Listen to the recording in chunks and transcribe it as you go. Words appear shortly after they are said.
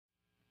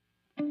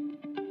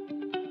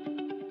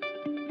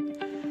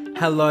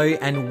Hello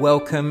and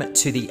welcome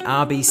to the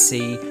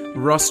RBC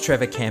Ross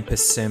Trevor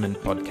Campus Sermon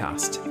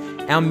Podcast.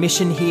 Our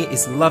mission here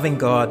is loving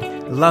God,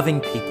 loving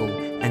people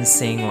and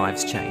seeing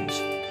lives change.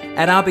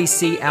 At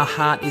RBC, our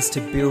heart is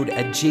to build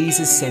a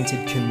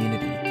Jesus-centered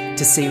community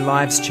to see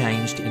lives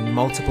changed in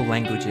multiple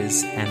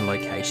languages and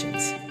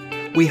locations.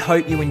 We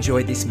hope you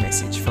enjoyed this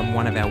message from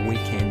one of our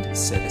weekend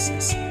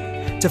services.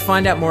 To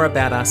find out more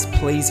about us,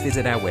 please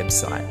visit our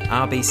website,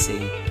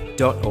 rbc.org.au.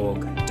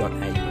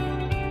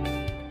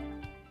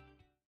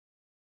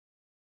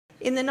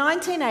 In the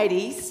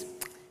 1980s,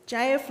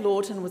 J.F.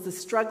 Lawton was a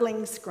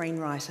struggling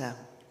screenwriter.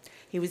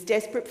 He was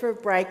desperate for a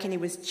break and he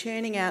was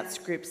churning out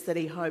scripts that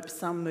he hoped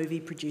some movie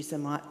producer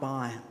might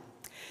buy.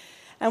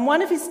 And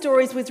one of his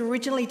stories was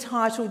originally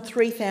titled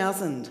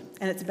 3000,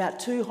 and it's about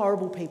two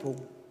horrible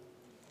people.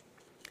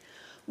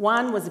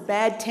 One was a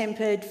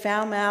bad-tempered,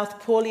 foul-mouthed,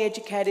 poorly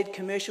educated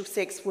commercial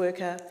sex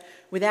worker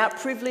without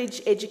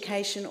privilege,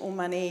 education or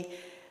money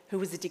who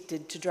was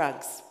addicted to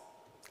drugs.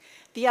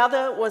 The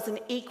other was an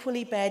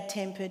equally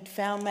bad-tempered,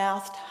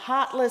 foul-mouthed,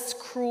 heartless,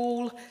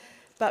 cruel,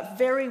 but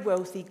very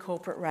wealthy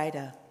corporate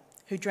raider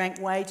who drank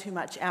way too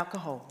much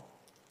alcohol.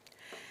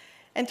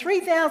 And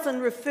 3,000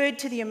 referred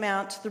to the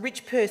amount the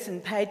rich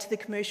person paid to the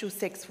commercial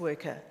sex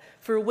worker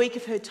for a week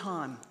of her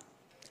time.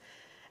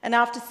 And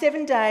after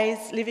 7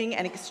 days living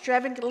an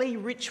extravagantly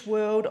rich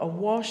world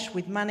awash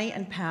with money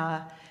and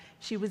power,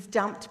 she was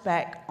dumped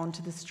back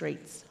onto the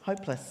streets,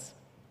 hopeless.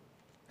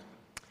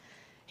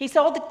 He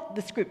sold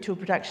the script to a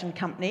production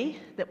company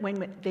that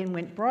then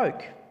went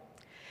broke.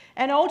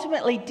 And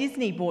ultimately,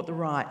 Disney bought the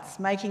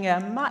rights, making a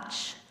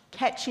much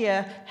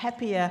catchier,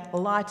 happier,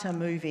 lighter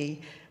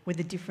movie with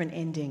a different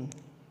ending.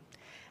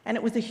 And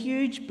it was a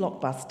huge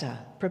blockbuster,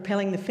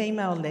 propelling the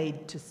female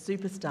lead to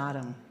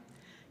superstardom.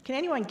 Can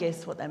anyone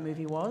guess what that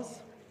movie was?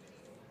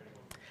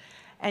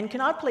 And can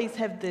I please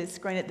have the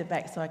screen at the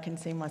back so I can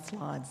see my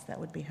slides? That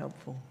would be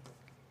helpful.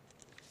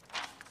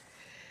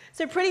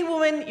 So Pretty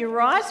Woman, you're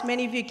right,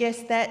 many of you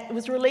guessed that. It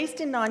was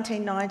released in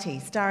 1990,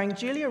 starring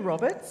Julia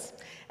Roberts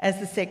as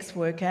the sex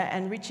worker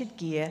and Richard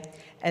Gere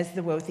as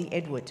the wealthy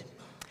Edward.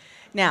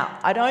 Now,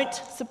 I don't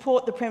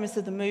support the premise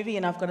of the movie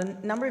and I've got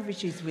a number of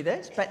issues with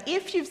it, but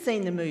if you've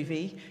seen the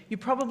movie, you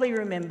probably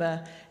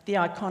remember the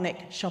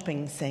iconic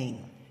shopping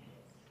scene.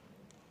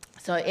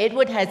 So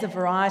Edward has a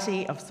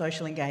variety of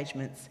social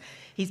engagements.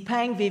 He's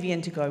paying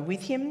Vivian to go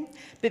with him,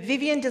 but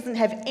Vivian doesn't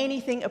have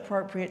anything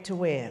appropriate to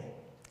wear.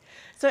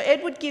 So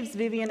Edward gives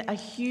Vivian a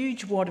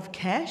huge wad of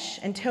cash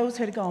and tells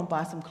her to go and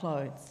buy some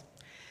clothes.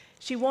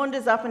 She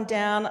wanders up and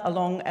down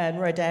along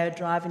Rodeo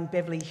Drive in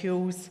Beverly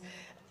Hills,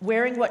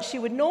 wearing what she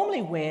would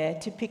normally wear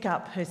to pick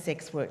up her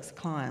sex works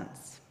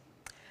clients.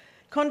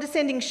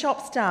 Condescending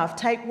shop staff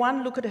take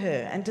one look at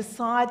her and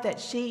decide that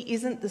she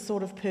isn't the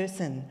sort of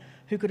person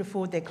who could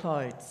afford their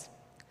clothes.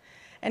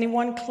 And in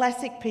one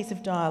classic piece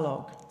of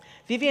dialogue,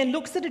 Vivian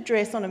looks at a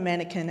dress on a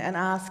mannequin and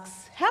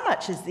asks, "How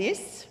much is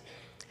this?"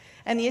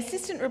 And the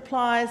assistant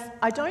replies,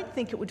 "I don't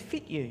think it would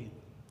fit you."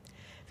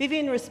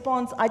 Vivian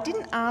responds, "I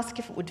didn't ask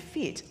if it would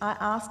fit, I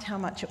asked how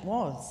much it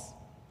was."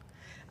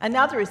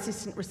 Another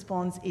assistant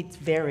responds, "It's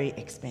very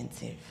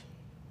expensive."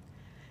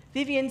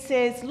 Vivian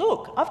says,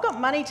 "Look, I've got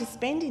money to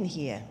spend in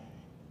here."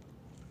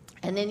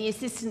 And then the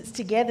assistants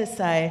together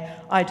say,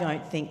 "I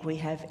don't think we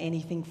have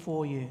anything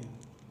for you.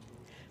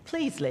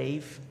 Please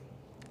leave."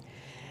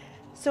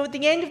 So at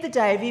the end of the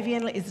day,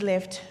 Vivian is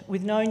left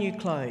with no new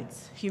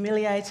clothes,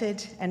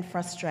 humiliated and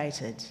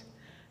frustrated.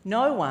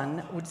 No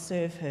one would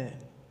serve her.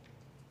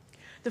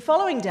 The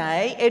following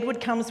day,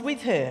 Edward comes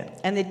with her,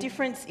 and the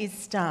difference is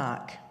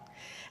stark.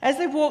 As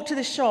they walk to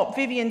the shop,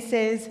 Vivian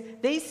says,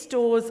 "These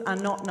stores are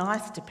not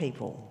nice to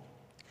people."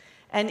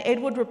 And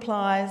Edward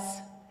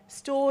replies,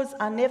 "Stores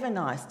are never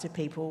nice to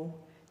people,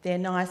 they're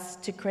nice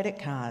to credit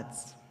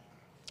cards."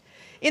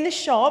 In the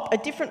shop, a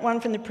different one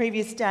from the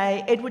previous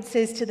day, Edward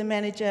says to the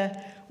manager,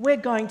 "We're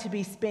going to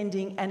be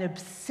spending an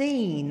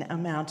obscene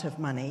amount of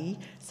money,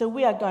 so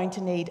we are going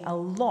to need a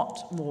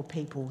lot more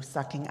people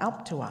sucking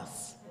up to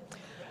us."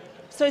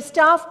 So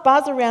staff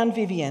buzz around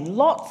Vivian.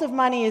 Lots of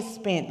money is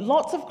spent,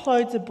 lots of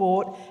clothes are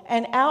bought,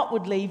 and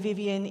outwardly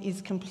Vivian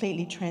is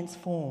completely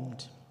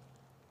transformed.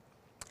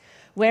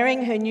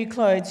 Wearing her new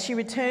clothes, she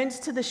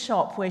returns to the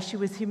shop where she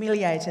was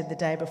humiliated the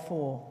day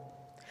before.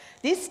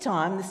 This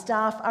time, the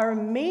staff are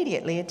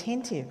immediately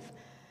attentive,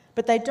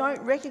 but they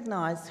don't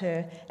recognise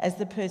her as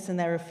the person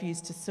they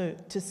refused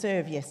to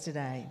serve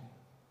yesterday.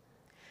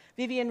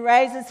 Vivian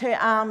raises her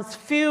arms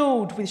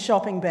filled with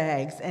shopping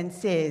bags and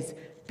says,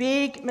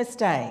 "Big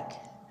mistake,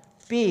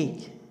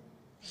 big,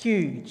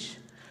 huge,"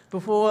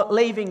 before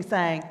leaving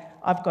saying,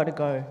 "I've got to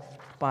go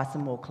buy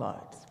some more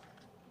clothes."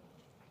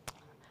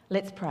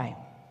 Let's pray.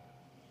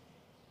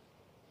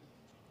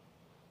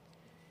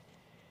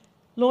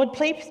 Lord,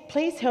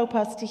 please help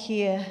us to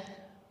hear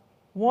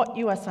what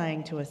you are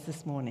saying to us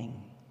this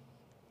morning.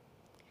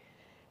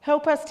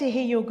 Help us to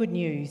hear your good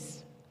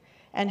news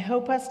and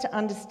help us to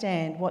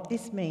understand what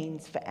this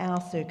means for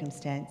our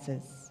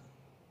circumstances.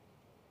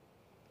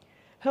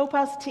 Help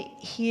us to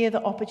hear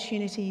the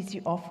opportunities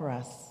you offer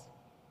us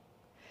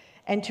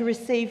and to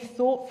receive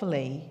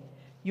thoughtfully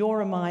your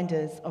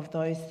reminders of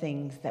those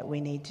things that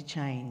we need to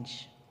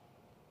change.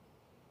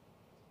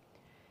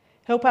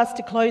 Help us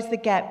to close the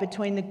gap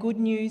between the good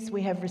news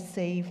we have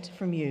received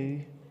from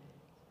you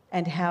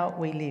and how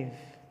we live.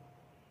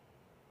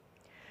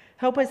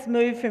 Help us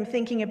move from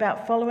thinking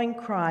about following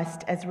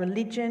Christ as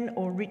religion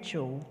or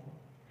ritual,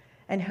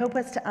 and help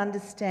us to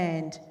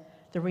understand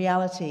the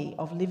reality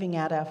of living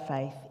out our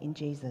faith in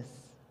Jesus.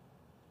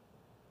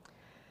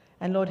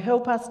 And Lord,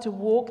 help us to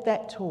walk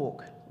that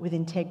talk with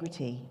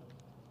integrity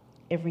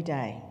every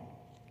day.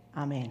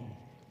 Amen.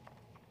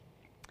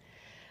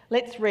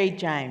 Let's read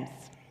James.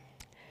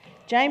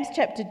 James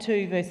chapter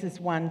 2, verses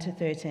 1 to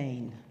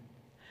 13.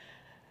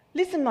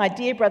 Listen, my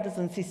dear brothers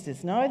and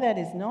sisters. No, that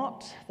is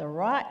not the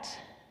right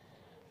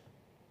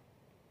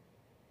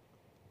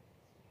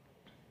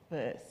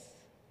verse.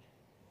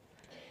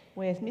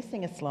 We're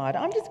missing a slide.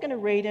 I'm just going to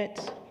read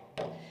it.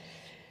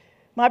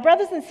 My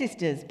brothers and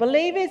sisters,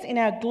 believers in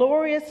our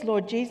glorious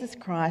Lord Jesus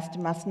Christ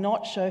must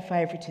not show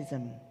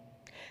favouritism.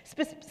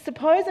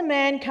 Suppose a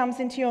man comes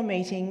into your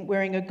meeting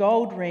wearing a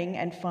gold ring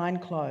and fine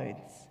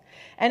clothes,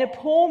 and a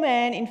poor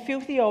man in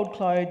filthy old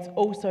clothes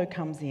also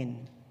comes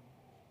in.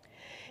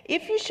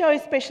 If you show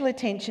special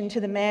attention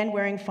to the man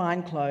wearing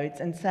fine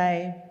clothes and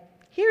say,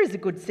 "Here is a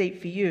good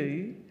seat for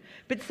you,"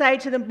 but say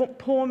to the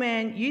poor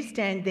man, "You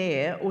stand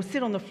there," or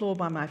 "Sit on the floor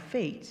by my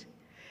feet,"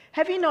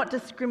 have you not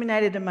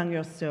discriminated among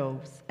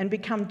yourselves and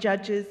become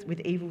judges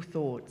with evil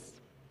thoughts?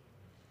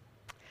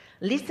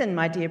 Listen,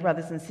 my dear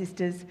brothers and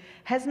sisters,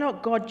 has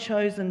not God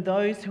chosen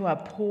those who are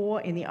poor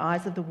in the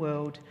eyes of the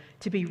world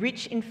to be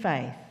rich in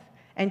faith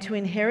and to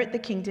inherit the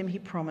kingdom he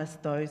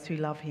promised those who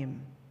love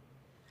him?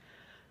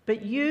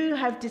 But you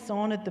have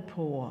dishonoured the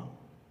poor.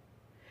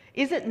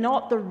 Is it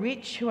not the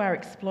rich who are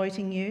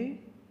exploiting you?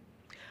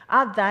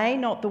 Are they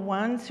not the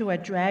ones who are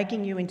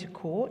dragging you into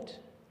court?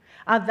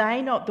 Are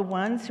they not the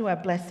ones who are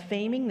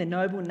blaspheming the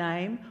noble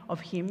name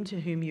of him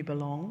to whom you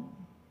belong?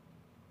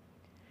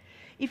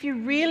 If you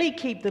really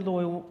keep the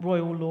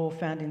royal law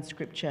found in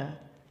Scripture,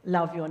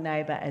 love your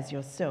neighbour as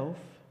yourself,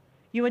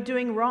 you are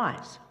doing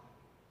right.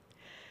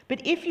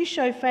 But if you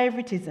show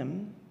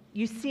favouritism,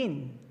 you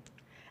sin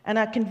and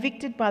are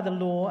convicted by the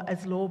law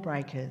as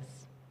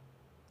lawbreakers.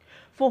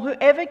 For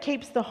whoever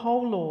keeps the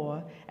whole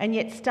law and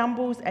yet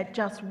stumbles at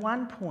just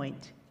one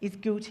point is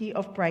guilty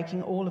of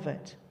breaking all of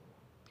it.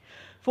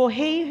 For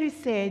he who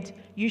said,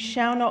 "You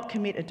shall not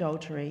commit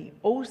adultery,"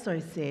 also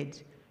said,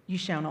 "You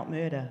shall not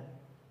murder."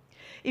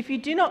 If you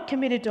do not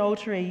commit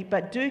adultery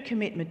but do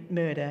commit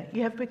murder,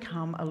 you have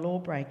become a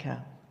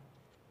lawbreaker.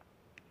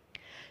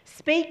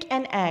 Speak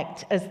and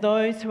act as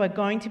those who are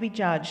going to be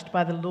judged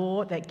by the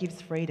law that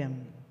gives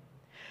freedom,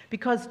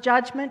 because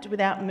judgment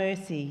without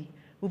mercy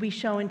will be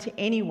shown to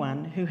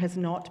anyone who has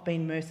not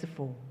been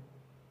merciful.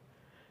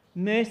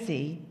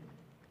 Mercy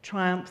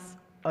triumphs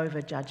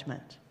over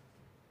judgment.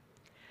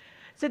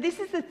 So this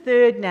is the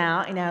third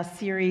now in our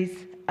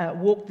series,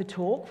 Walk the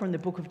Talk, from the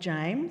book of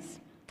James.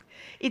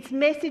 Its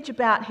message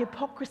about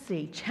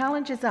hypocrisy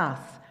challenges us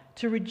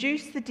to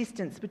reduce the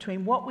distance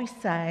between what we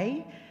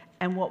say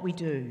and what we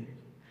do,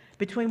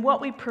 between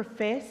what we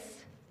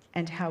profess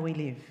and how we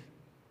live.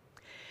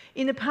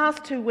 In the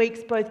past 2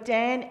 weeks, both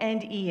Dan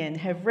and Ian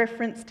have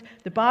referenced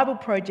the Bible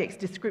Project's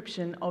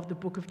description of the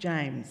book of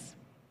James.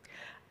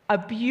 A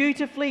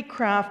beautifully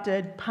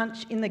crafted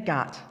punch in the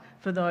gut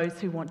for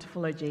those who want to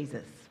follow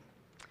Jesus.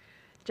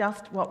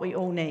 Just what we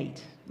all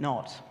need,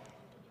 not.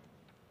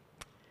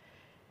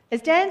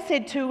 As Dan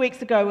said 2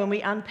 weeks ago when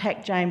we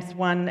unpacked James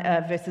 1,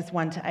 verses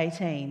 1 to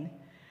 18,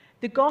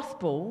 the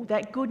gospel,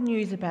 that good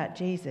news about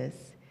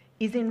Jesus,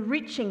 is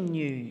enriching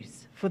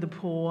news for the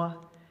poor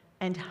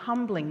and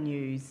humbling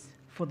news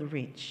for the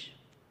rich.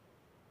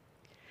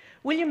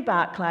 William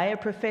Barclay, a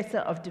professor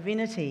of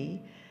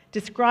divinity,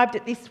 described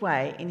it this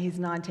way in his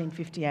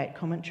 1958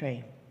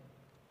 commentary.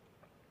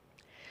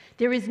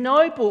 There is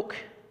no book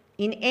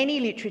in any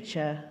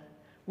literature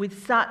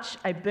with such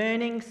a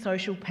burning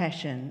social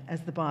passion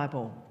as the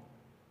Bible.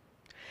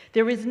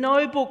 There is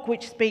no book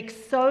which speaks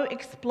so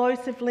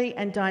explosively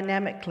and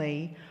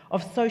dynamically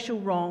of social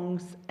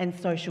wrongs and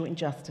social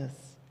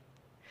injustice.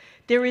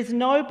 There is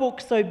no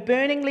book so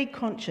burningly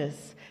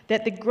conscious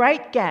that the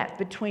great gap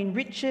between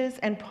riches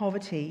and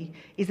poverty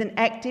is an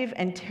active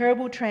and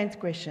terrible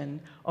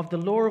transgression of the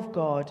law of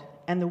God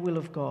and the will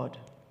of God.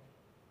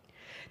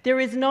 There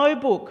is no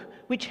book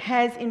which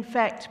has, in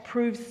fact,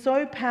 proved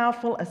so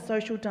powerful a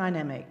social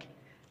dynamic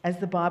as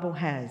the Bible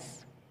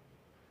has.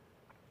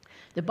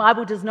 The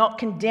Bible does not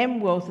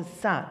condemn wealth as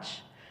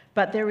such,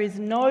 but there is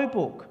no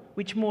book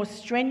which more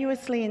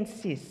strenuously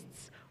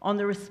insists on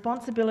the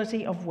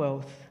responsibility of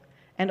wealth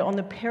and on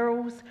the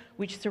perils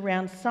which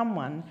surround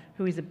someone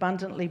who is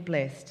abundantly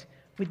blessed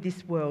with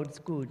this world's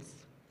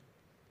goods.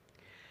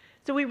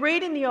 So we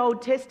read in the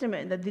Old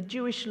Testament that the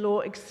Jewish law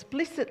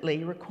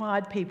explicitly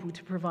required people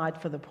to provide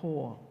for the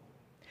poor.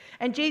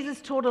 And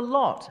Jesus taught a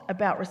lot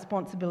about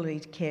responsibility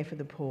to care for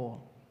the poor.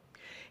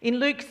 In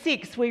Luke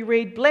 6, we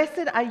read,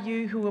 "Blessed are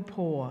you who are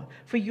poor,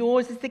 for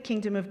yours is the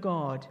kingdom of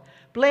God.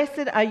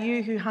 Blessed are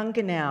you who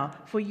hunger now,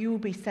 for you will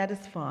be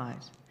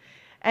satisfied."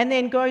 And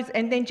then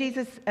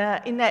Jesus,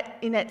 in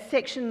that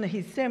section,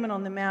 his Sermon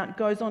on the Mount,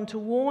 goes on to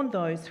warn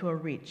those who are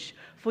rich,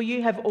 "For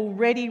you have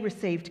already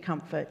received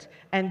comfort,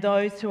 and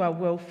those who are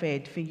well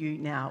fed, for you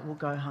now will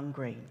go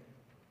hungry."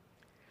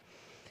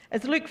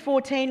 As Luke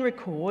 14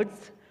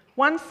 records,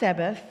 one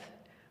Sabbath,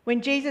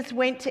 when Jesus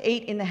went to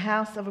eat in the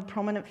house of a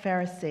prominent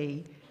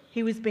Pharisee,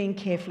 he was being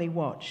carefully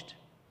watched.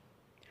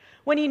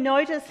 When he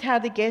noticed how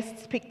the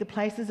guests picked the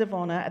places of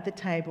honour at the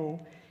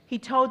table, he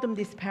told them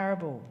this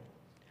parable.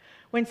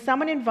 "When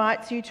someone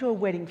invites you to a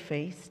wedding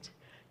feast,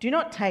 do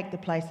not take the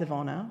place of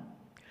honour,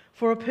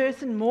 for a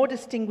person more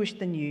distinguished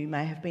than you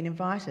may have been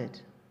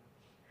invited.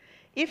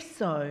 If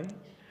so,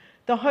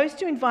 the host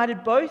who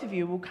invited both of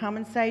you will come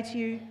and say to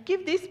you,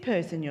 'Give this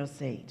person your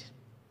seat.'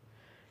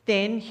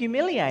 Then,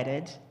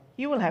 humiliated,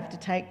 you will have to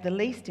take the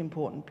least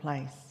important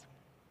place.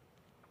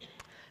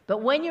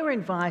 But when you're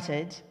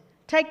invited,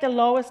 take the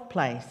lowest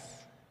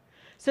place,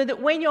 so that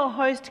when your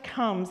host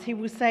comes, he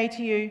will say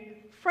to you,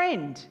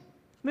 'Friend,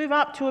 move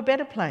up to a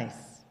better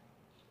place.'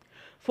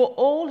 For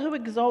all who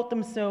exalt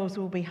themselves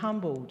will be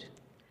humbled,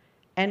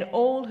 and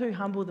all who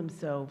humble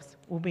themselves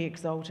will be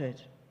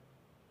exalted."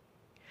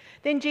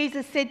 Then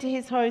Jesus said to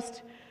his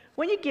host,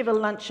 "When you give a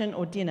luncheon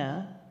or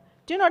dinner,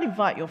 do not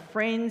invite your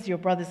friends, your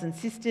brothers and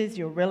sisters,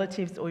 your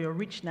relatives, or your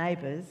rich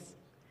neighbours.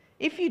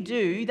 If you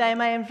do, they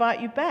may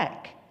invite you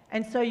back,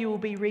 and so you will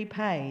be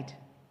repaid.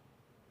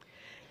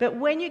 But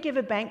when you give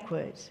a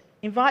banquet,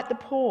 invite the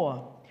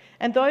poor,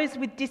 and those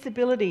with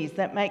disabilities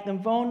that make them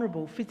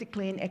vulnerable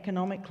physically and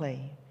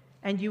economically,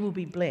 and you will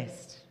be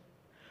blessed.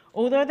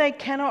 Although they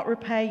cannot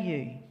repay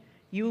you,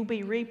 you will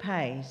be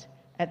repaid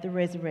at the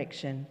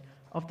resurrection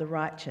of the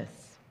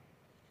righteous."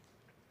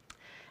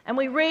 And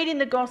we read in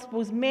the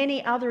Gospels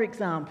many other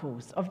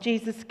examples of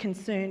Jesus'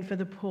 concern for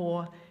the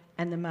poor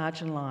and the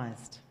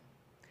marginalised.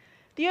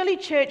 The early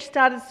church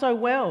started so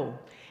well.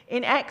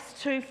 In Acts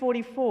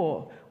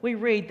 2:44, we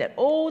read that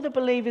all the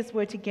believers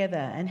were together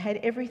and had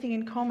everything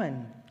in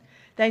common.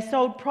 They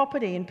sold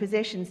property and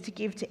possessions to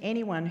give to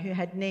anyone who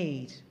had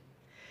need.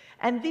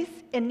 And this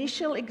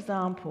initial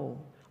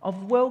example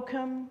of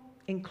welcome,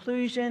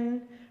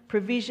 inclusion,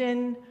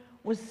 provision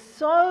was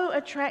so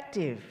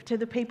attractive to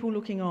the people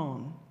looking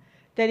on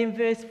that in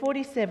verse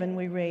 47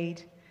 we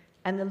read,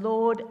 "And the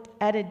Lord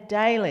added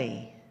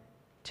daily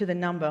to the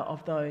number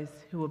of those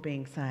who were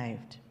being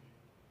saved."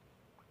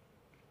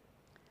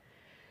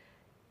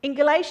 In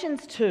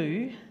Galatians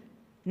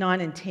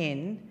 2:9 and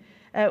 10,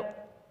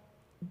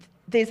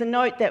 there's a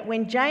note that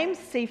when James,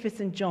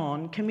 Cephas and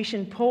John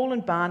commissioned Paul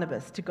and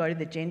Barnabas to go to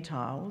the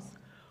Gentiles,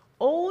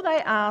 all they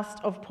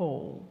asked of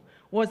Paul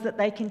was that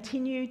they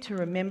continue to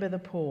remember the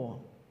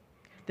poor,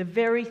 the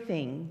very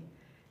thing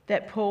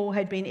that Paul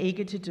had been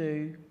eager to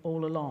do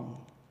all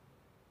along.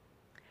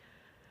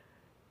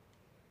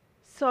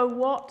 So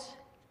what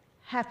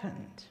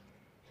happened?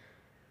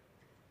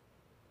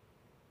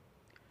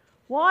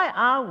 Why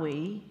are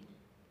we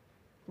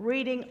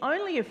reading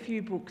only a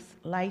few books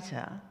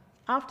later,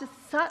 after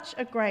such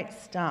a great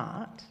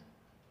start,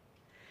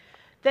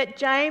 that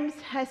James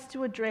has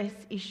to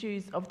address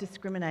issues of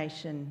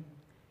discrimination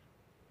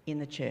in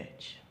the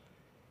church?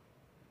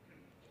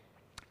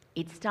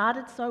 It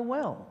started so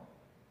well,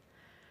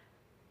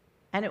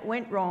 and it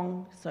went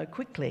wrong so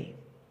quickly.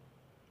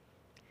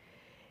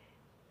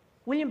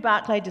 William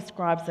Barclay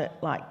describes it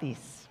like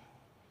this: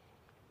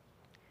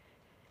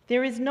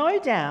 "There is no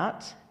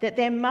doubt that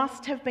there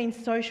must have been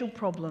social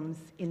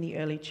problems in the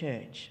early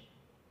church.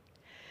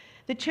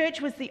 The church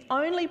was the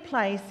only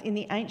place in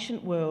the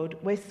ancient world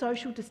where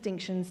social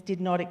distinctions did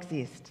not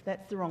exist."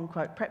 That's the wrong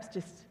quote. Perhaps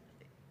just,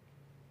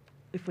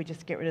 if we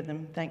just get rid of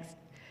them, thanks.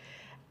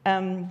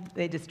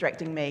 They're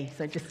distracting me,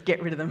 so just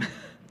get rid of them.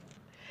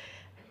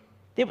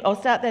 I'll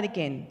start that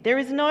again. "There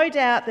is no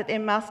doubt that there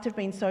must have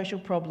been social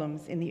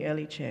problems in the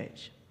early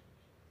church.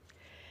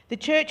 The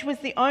church was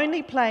the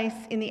only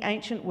place in the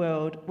ancient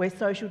world where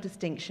social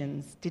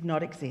distinctions did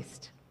not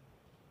exist.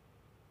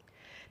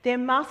 There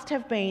must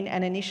have been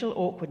an initial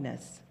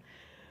awkwardness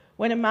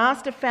when a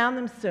master found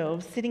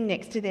themselves sitting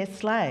next to their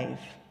slave,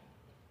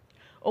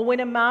 or when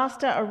a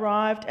master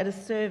arrived at a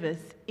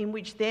service in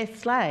which their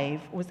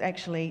slave was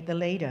actually the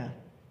leader.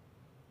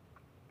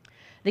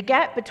 The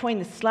gap between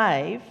the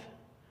slave,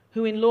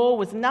 who in law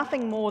was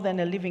nothing more than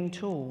a living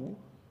tool,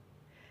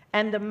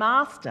 and the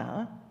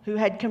master, who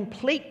had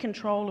complete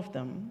control of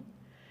them,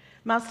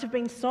 must have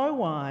been so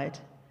wide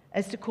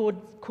as to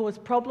cause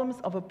problems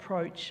of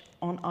approach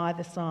on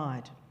either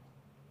side.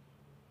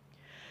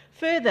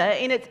 Further,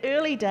 in its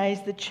early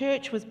days, the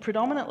church was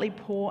predominantly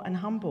poor and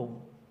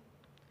humble.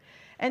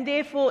 And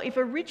therefore, if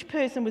a rich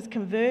person was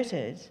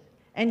converted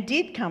and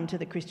did come to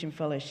the Christian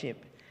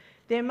fellowship,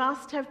 there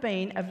must have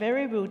been a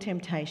very real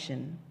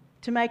temptation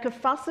to make a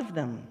fuss of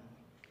them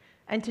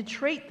and to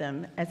treat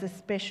them as a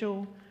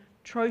special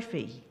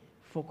trophy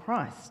for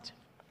Christ.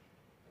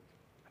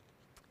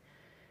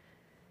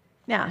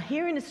 Now,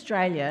 here in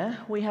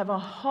Australia, we have a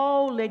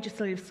whole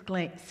legislative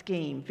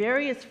scheme,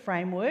 various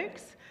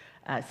frameworks,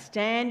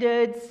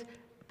 standards,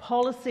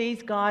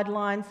 policies,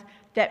 guidelines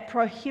that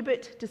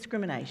prohibit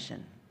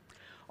discrimination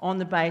on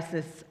the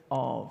basis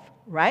of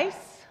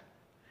race,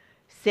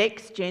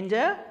 sex,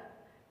 gender,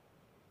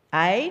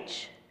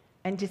 age,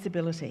 and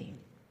disability.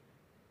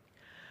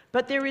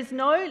 But there is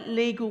no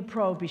legal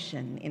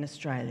prohibition in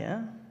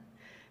Australia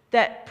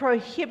that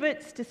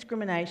prohibits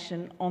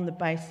discrimination on the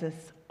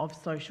basis of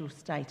social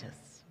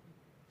status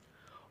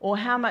or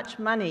how much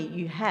money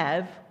you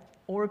have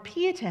or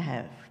appear to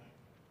have.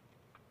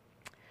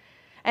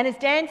 And as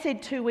Dan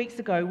said 2 weeks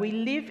ago, we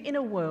live in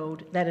a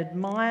world that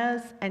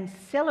admires and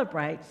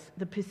celebrates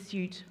the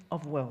pursuit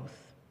of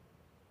wealth.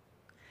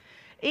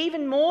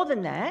 Even more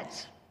than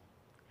that,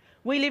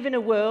 we live in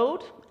a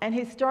world, and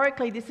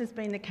historically this has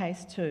been the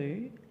case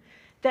too,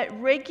 that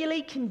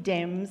regularly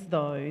condemns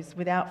those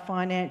without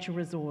financial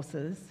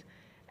resources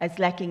as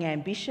lacking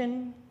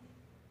ambition,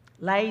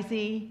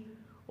 lazy,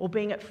 or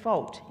being at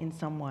fault in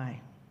some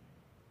way.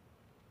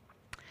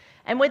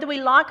 And whether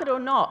we like it or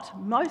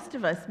not, most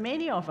of us,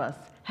 many of us,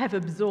 have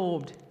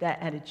absorbed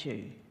that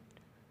attitude.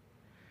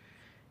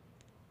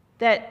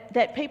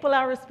 That people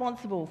are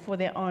responsible for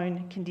their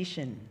own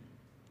condition.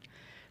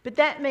 But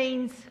that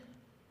means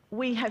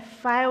we have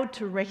failed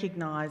to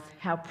recognise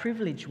how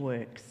privilege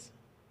works.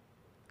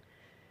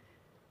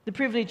 The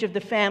privilege of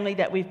the family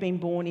that we've been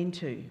born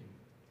into,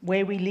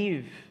 where we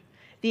live,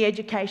 the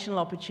educational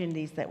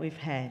opportunities that we've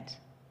had,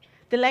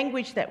 the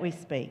language that we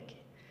speak,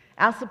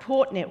 our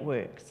support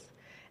networks,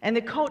 and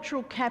the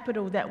cultural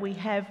capital that we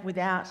have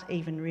without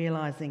even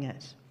realising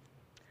it.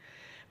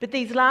 But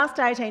these last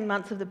 18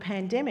 months of the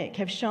pandemic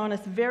have shown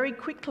us very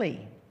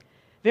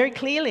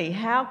clearly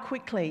how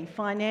quickly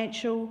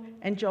financial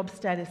and job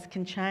status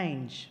can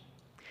change.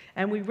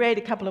 And we read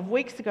a couple of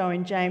weeks ago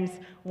in James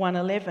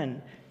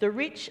 1:11, "The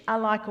rich are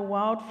like a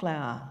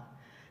wildflower.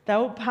 They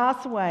will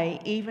pass away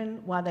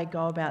even while they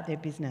go about their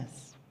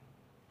business."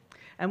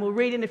 And we'll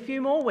read in a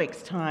few more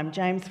weeks' time,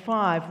 James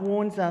 5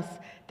 warns us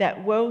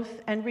that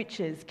wealth and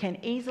riches can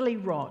easily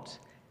rot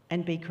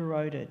and be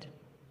corroded.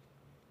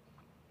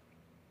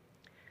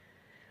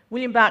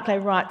 William Barclay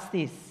writes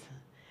this: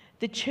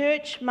 "The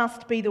church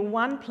must be the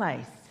one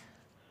place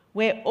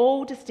where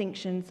all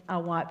distinctions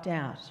are wiped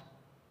out.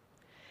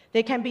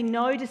 There can be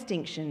no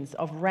distinctions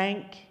of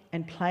rank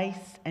and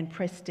place and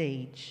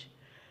prestige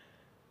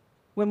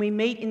when we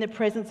meet in the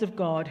presence of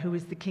God, who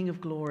is the King of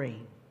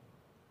glory.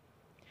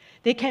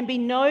 There can be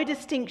no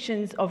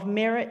distinctions of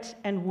merit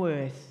and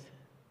worth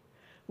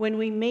when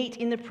we meet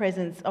in the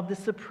presence of the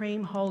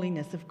supreme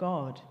holiness of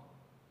God.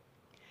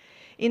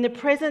 In the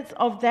presence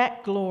of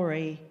that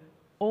glory,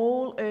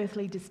 all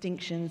earthly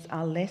distinctions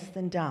are less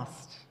than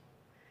dust,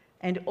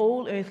 and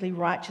all earthly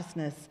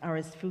righteousness are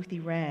as filthy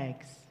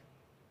rags.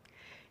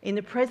 In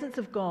the presence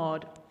of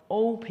God,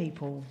 all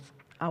people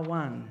are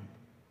one."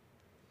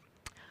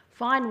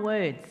 Fine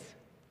words,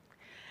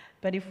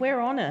 but if we're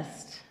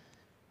honest,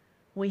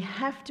 we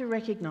have to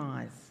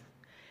recognise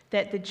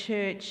that the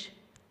church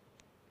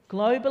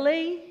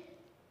globally,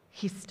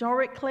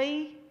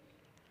 historically,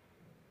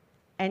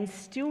 and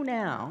still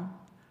now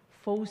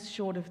falls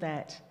short of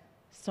that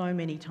so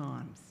many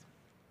times.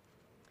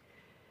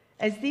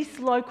 As this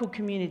local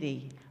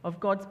community of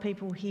God's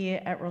people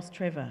here at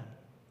Rostrevor,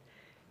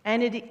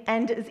 and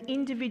as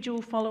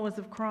individual followers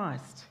of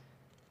Christ,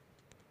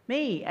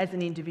 me as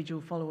an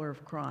individual follower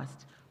of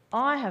Christ,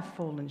 I have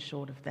fallen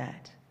short of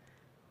that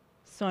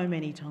so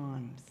many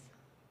times.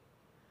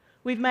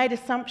 We've made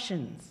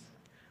assumptions.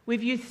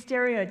 We've used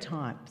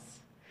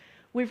stereotypes.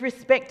 We've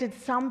respected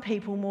some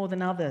people more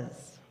than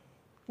others.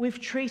 We've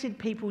treated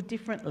people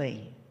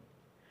differently.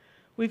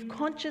 We've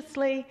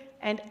consciously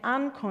and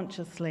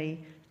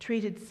unconsciously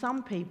treated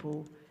some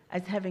people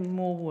as having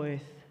more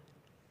worth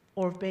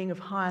or of being of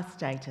higher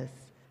status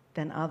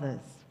than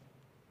others.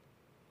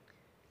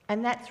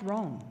 And that's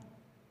wrong.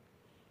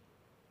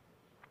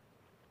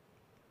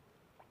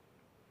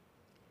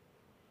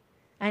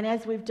 And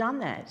as we've done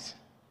that,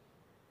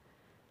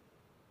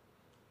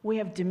 we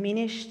have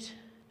diminished,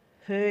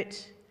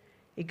 hurt,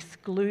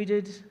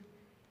 excluded,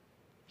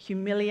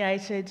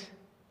 humiliated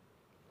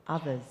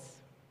others.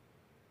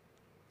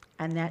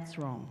 And that's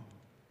wrong.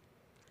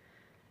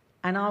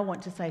 And I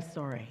want to say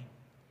sorry.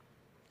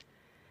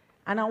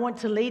 And I want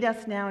to lead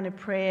us now in a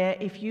prayer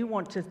if you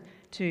want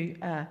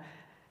to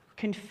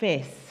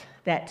confess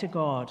that to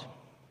God.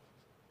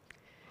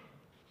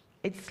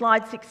 It's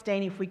slide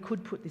 16, if we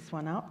could put this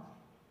one up.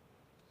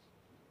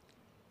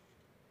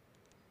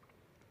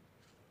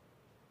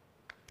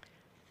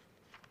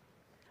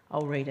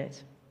 I'll read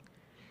it.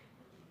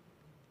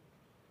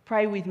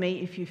 Pray with me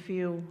if you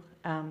feel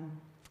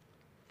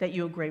that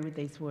you agree with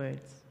these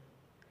words.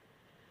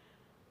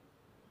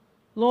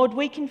 Lord,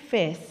 we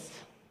confess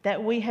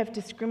that we have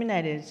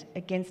discriminated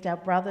against our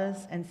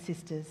brothers and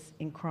sisters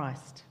in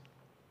Christ.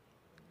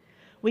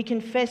 We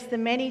confess the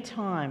many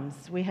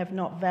times we have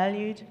not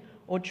valued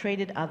or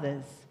treated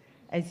others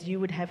as you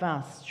would have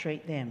us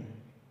treat them.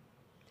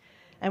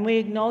 And we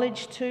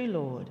acknowledge too,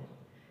 Lord,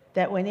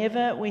 that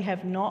whenever we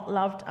have not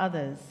loved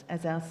others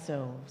as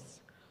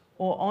ourselves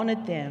or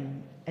honoured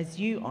them as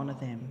you honour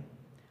them,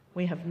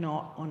 we have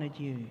not honoured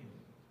you.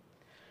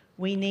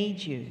 We need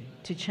you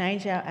to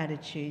change our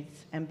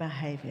attitudes and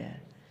behaviour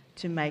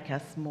to make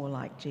us more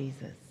like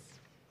Jesus.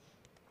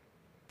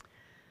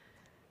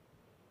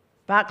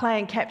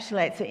 Barclay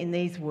encapsulates it in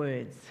these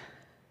words.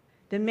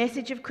 The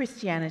message of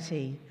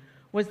Christianity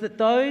was that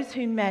those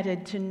who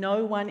mattered to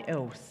no one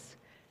else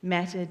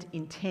mattered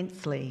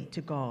intensely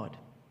to God.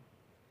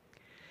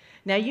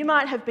 Now, you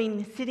might have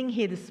been sitting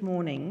here this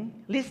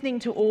morning, listening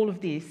to all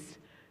of this,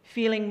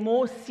 feeling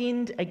more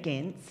sinned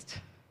against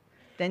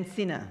than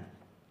sinner.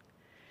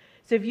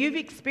 So if you've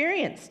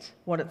experienced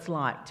what it's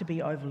like to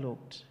be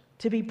overlooked,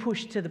 to be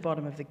pushed to the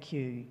bottom of the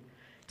queue,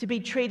 to be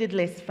treated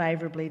less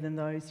favourably than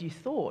those you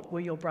thought were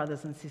your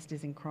brothers and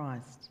sisters in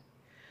Christ,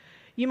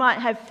 you might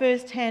have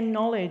first-hand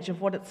knowledge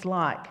of what it's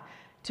like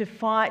to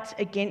fight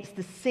against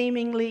the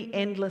seemingly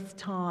endless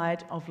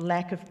tide of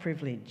lack of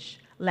privilege,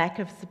 lack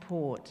of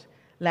support,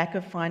 lack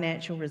of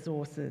financial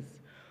resources,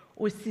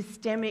 or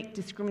systemic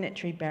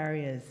discriminatory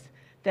barriers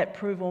that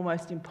prove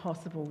almost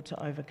impossible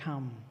to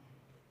overcome.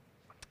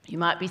 You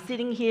might be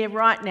sitting here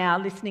right now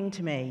listening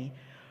to me,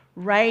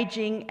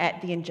 raging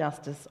at the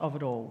injustice of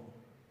it all,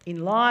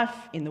 in life,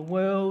 in the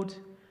world,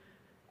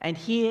 and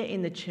here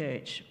in the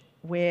church,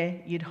 where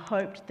you'd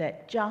hoped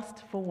that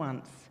just for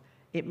once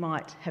it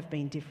might have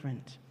been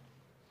different.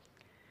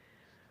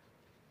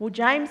 Well,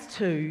 James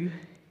 2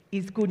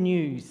 is good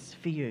news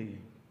for you.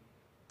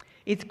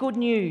 It's good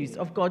news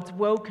of God's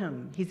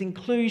welcome, his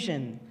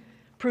inclusion,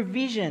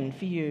 provision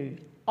for you,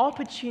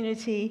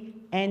 opportunity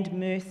and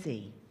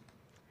mercy.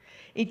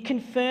 It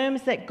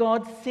confirms that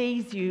God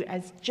sees you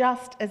as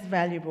just as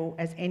valuable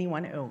as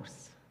anyone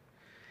else,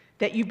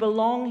 that you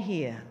belong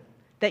here,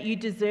 that you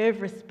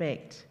deserve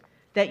respect,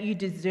 that you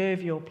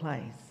deserve your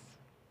place.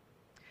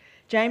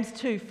 James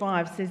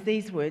 2:5 says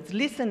these words,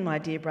 "Listen, my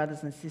dear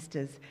brothers and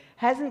sisters,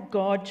 hasn't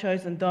God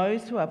chosen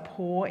those who are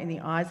poor in the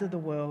eyes of the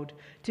world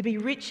to be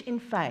rich in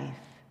faith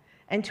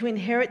and to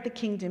inherit the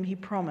kingdom he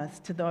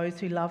promised to those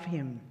who love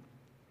him?"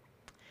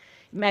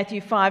 In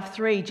Matthew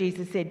 5:3,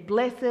 Jesus said,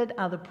 "Blessed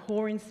are the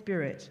poor in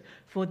spirit,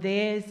 for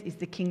theirs is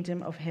the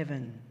kingdom of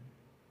heaven."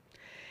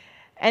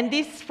 And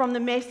this from the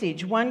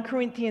Message, 1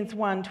 Corinthians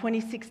 1,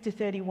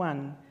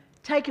 26-31.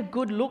 Take a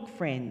good look,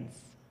 friends,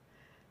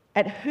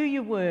 at who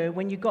you were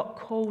when you got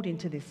called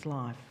into this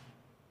life.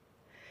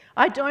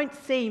 I don't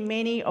see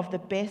many of the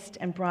best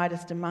and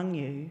brightest among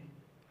you,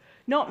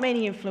 not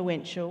many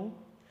influential,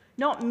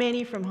 not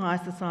many from high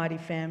society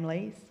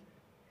families.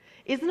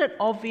 Isn't it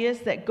obvious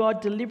that God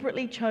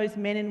deliberately chose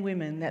men and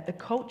women that the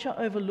culture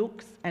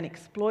overlooks and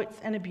exploits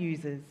and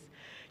abuses,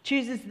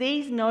 chooses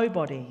these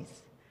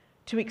nobodies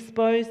to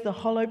expose the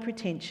hollow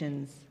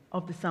pretensions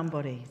of the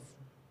somebodies?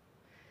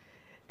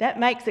 That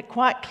makes it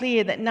quite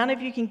clear that none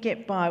of you can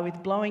get by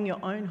with blowing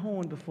your own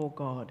horn before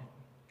God.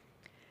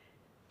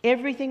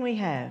 Everything we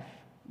have,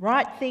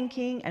 right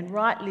thinking and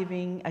right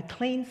living, a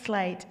clean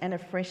slate and a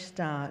fresh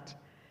start,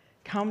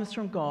 comes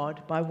from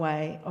God by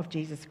way of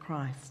Jesus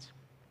Christ.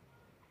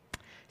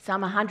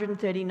 Psalm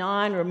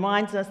 139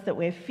 reminds us that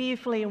we're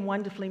fearfully and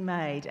wonderfully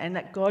made and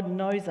that God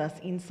knows us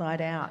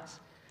inside out.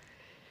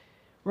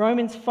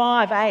 Romans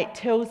 5:8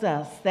 tells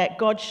us that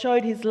God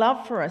showed his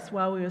love for us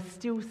while we were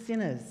still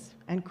sinners,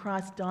 and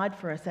Christ died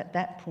for us at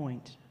that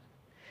point.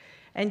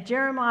 And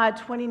Jeremiah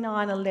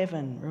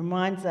 29:11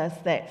 reminds us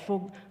that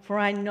for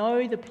I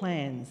know the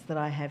plans that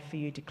I have for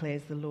you,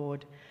 declares the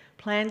Lord,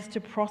 plans to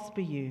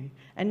prosper you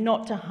and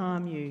not to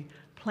harm you,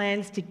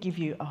 plans to give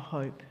you a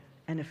hope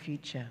and a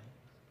future.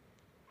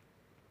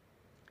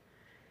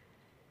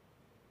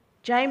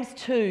 James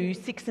 2,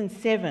 6 and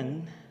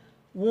 7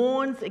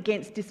 warns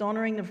against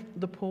dishonouring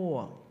the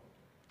poor.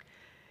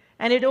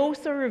 And it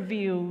also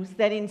reveals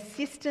that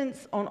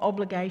insistence on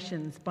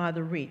obligations by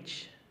the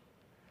rich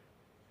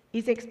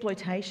is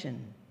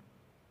exploitation.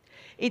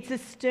 It's a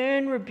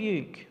stern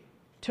rebuke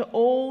to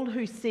all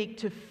who seek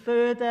to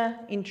further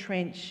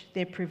entrench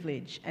their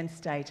privilege and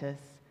status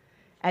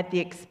at the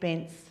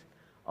expense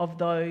of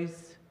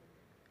those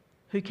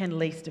who can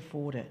least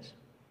afford it.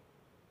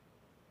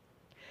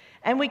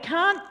 And we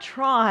can't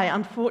try,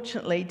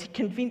 unfortunately, to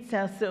convince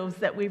ourselves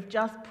that we've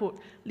just put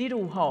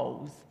little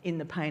holes in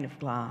the pane of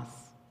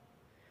glass.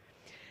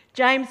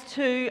 James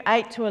 2,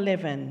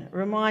 8-11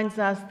 reminds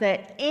us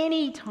that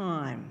any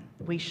time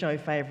we show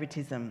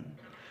favouritism,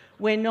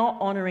 we're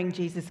not honouring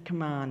Jesus'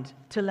 command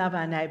to love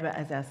our neighbour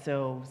as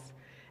ourselves,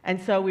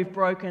 and so we've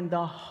broken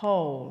the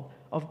whole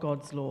of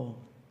God's law.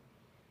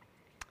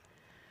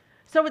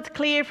 So it's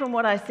clear from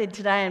what I said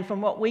today and from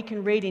what we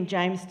can read in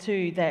James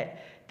 2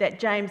 that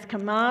James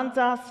commands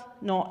us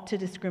not to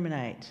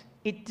discriminate.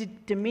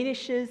 It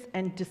diminishes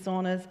and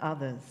dishonours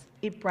others.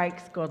 It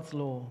breaks God's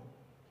law.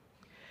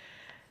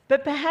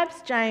 But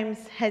perhaps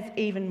James has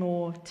even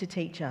more to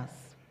teach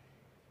us.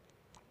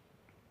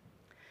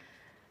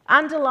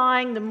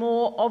 Underlying the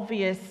more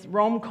obvious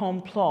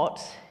rom-com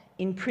plot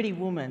in Pretty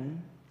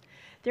Woman,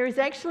 there is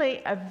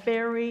actually a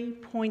very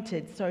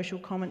pointed social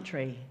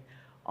commentary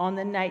on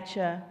the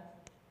nature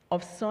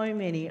of so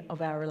many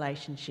of our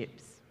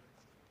relationships.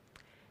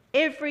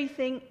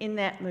 Everything in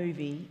that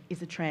movie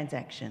is a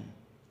transaction.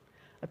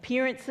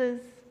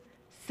 Appearances,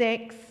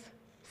 sex,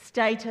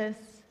 status,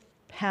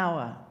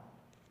 power.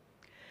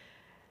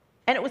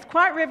 And it was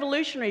quite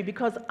revolutionary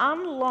because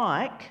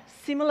unlike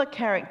similar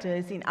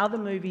characters in other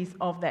movies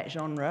of that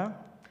genre,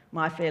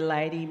 My Fair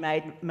Lady,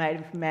 Maid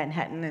of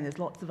Manhattan, and there's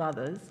lots of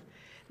others,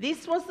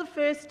 this was the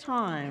first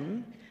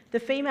time the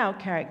female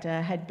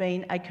character had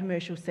been a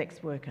commercial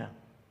sex worker.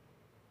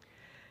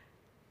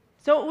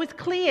 So it was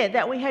clear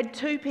that we had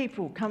two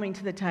people coming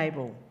to the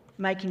table,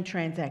 making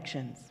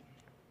transactions.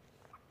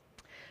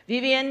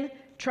 Vivian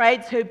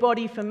trades her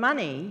body for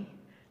money,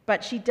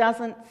 but she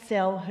doesn't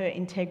sell her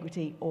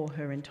integrity or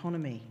her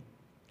autonomy.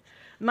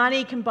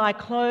 Money can buy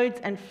clothes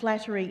and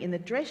flattery in the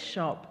dress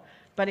shop,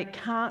 but it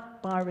can't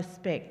buy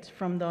respect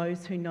from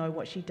those who know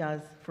what she does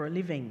for a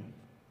living.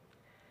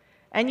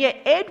 And yet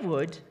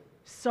Edward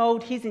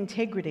sold his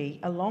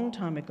integrity a long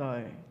time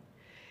ago.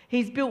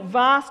 He's built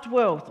vast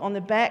wealth on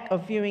the back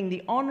of viewing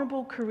the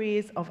honourable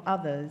careers of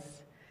others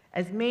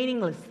as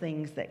meaningless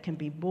things that can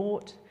be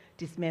bought,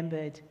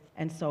 dismembered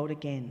and sold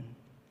again.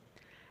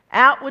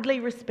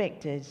 Outwardly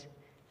respected,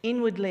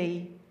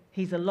 inwardly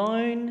he's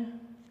alone,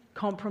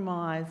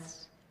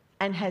 compromised,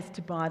 and has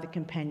to buy the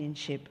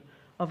companionship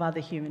of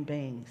other human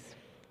beings.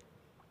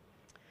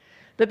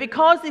 But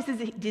because this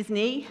is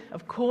Disney,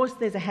 of course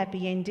there's a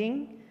happy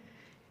ending.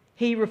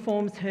 He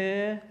reforms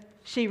her,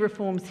 she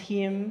reforms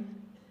him,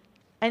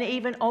 and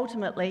even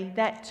ultimately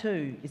that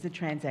too is a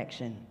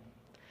transaction.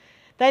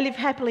 They live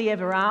happily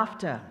ever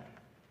after,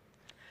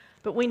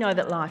 but we know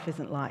that life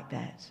isn't like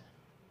that.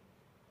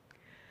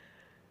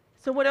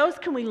 So what else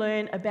can we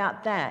learn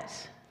about that?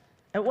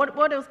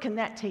 What else can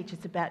that teach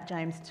us about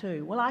James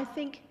 2? Well, I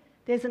think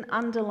there's an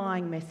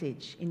underlying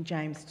message in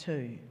James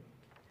 2.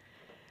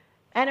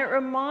 And it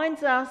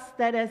reminds us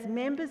that as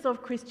members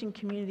of Christian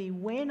community,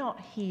 we're not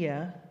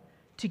here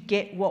to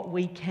get what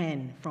we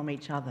can from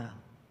each other.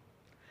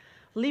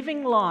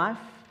 Living life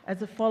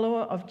as a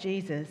follower of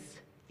Jesus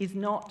is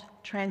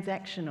not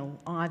transactional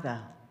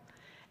either.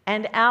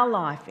 And our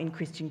life in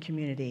Christian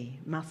community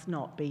must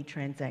not be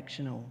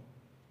transactional.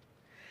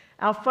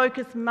 Our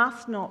focus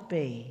must not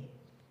be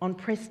on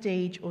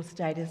prestige or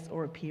status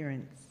or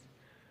appearance.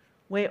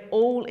 We're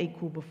all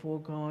equal before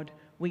God.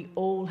 We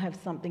all have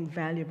something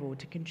valuable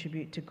to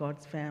contribute to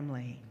God's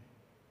family.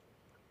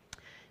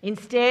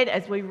 Instead,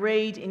 as we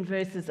read in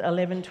verses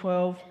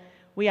 11-12,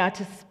 we are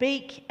to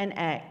speak and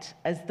act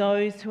as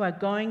those who are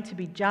going to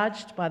be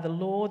judged by the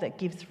law that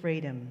gives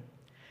freedom,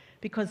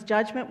 because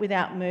judgment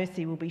without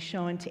mercy will be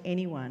shown to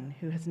anyone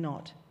who has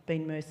not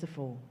been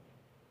merciful.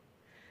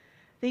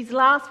 These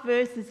last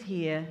verses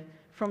here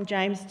from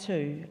James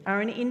 2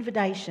 are an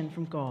invitation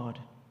from God,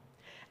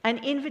 an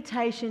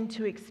invitation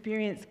to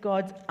experience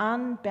God's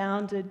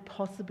unbounded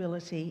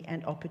possibility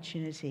and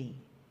opportunity,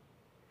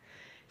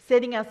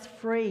 setting us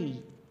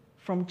free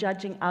from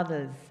judging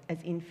others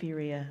as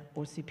inferior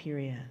or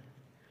superior,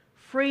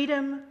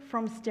 freedom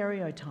from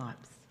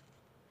stereotypes,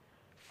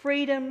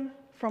 freedom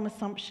from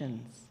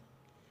assumptions,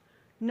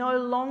 no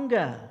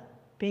longer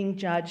being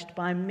judged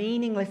by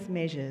meaningless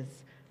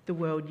measures the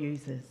world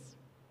uses,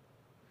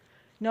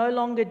 no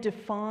longer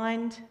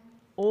defined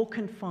or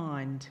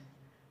confined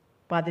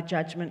by the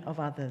judgment of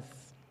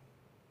others,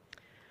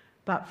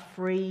 but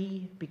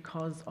free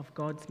because of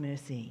God's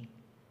mercy.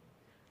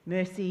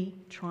 Mercy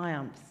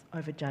triumphs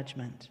over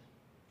judgment.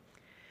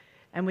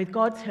 And with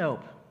God's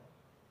help,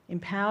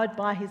 empowered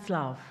by his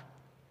love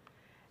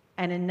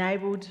and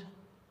enabled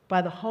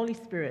by the Holy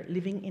Spirit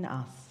living in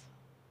us,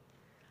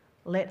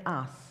 let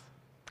us,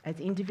 as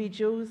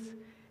individuals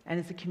and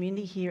as a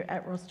community here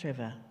at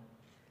Rostrevor,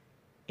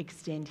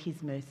 extend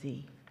his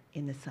mercy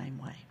in the same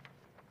way.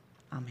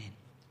 Amen.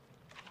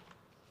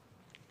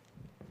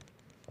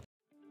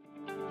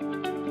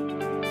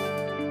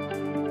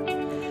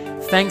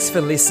 Thanks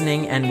for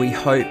listening, and we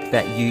hope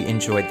that you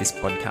enjoyed this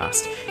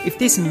podcast. If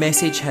this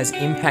message has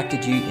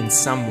impacted you in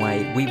some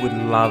way, we would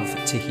love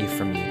to hear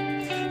from you.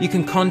 You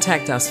can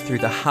contact us through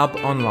the Hub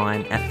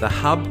online at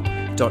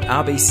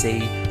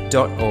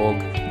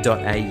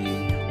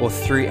thehub.rbc.org.au or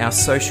through our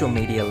social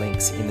media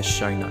links in the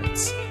show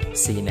notes.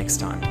 See you next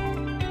time.